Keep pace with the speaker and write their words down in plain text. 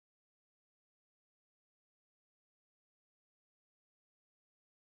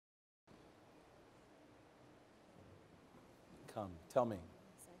come? Tell me.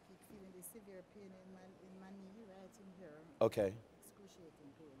 Yes, I keep feeling the severe pain in my knee right in here. Okay.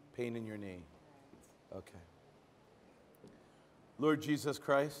 Excruciating pain. Pain in your knee. Right. Okay. Lord Jesus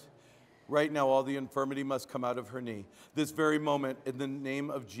Christ, right now all the infirmity must come out of her knee. This very moment, in the name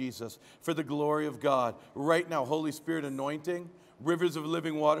of Jesus, for the glory of God. Right now, Holy Spirit anointing, rivers of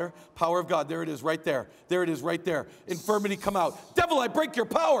living water, power of God. There it is right there. There it is right there. Infirmity come out. Devil, I break your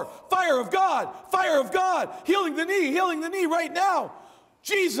power. Fire of God. Fire of God. Healing the knee right now.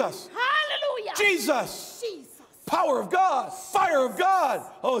 Jesus. Hallelujah. Jesus. Jesus. Power of God, fire of God.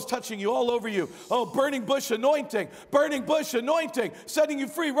 Oh, it's touching you all over you. Oh, burning bush anointing, setting you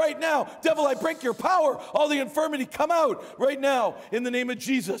free right now. Devil, I break your power. All the infirmity come out right now in the name of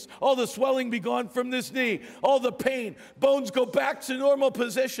Jesus. All the swelling be gone from this knee. All the pain, bones go back to normal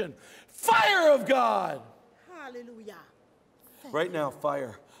position. Fire of God. Hallelujah. Right now,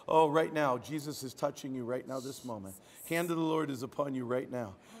 fire. Oh, right now, Jesus is touching you right now this moment. Hand of the Lord is upon you right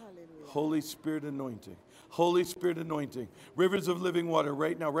now. Hallelujah. Holy Spirit anointing. Holy Spirit anointing. Rivers of living water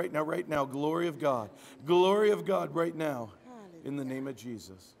right now, right now, right now. Glory of God. Glory of God right now. Hallelujah. In the name of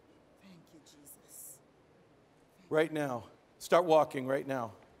Jesus. Thank you, Jesus. Right now. Start walking right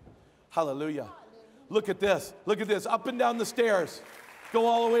now. Hallelujah. Look at this. Look at this. Up and down the stairs. Go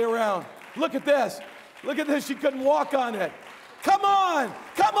all the way around. Look at this. Look at this. She couldn't walk on it. Come on.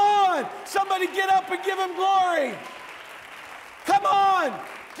 Come on. Somebody get up and give him glory. Come on.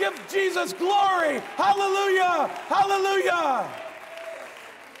 Give Jesus glory. Hallelujah. Hallelujah.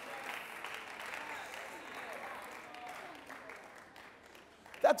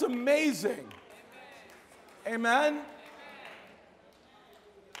 That's amazing. Amen.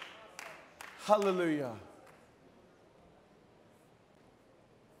 Hallelujah.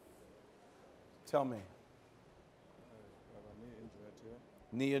 Tell me. I have a knee injury right here.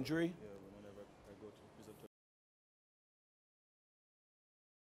 Knee injury? Yeah.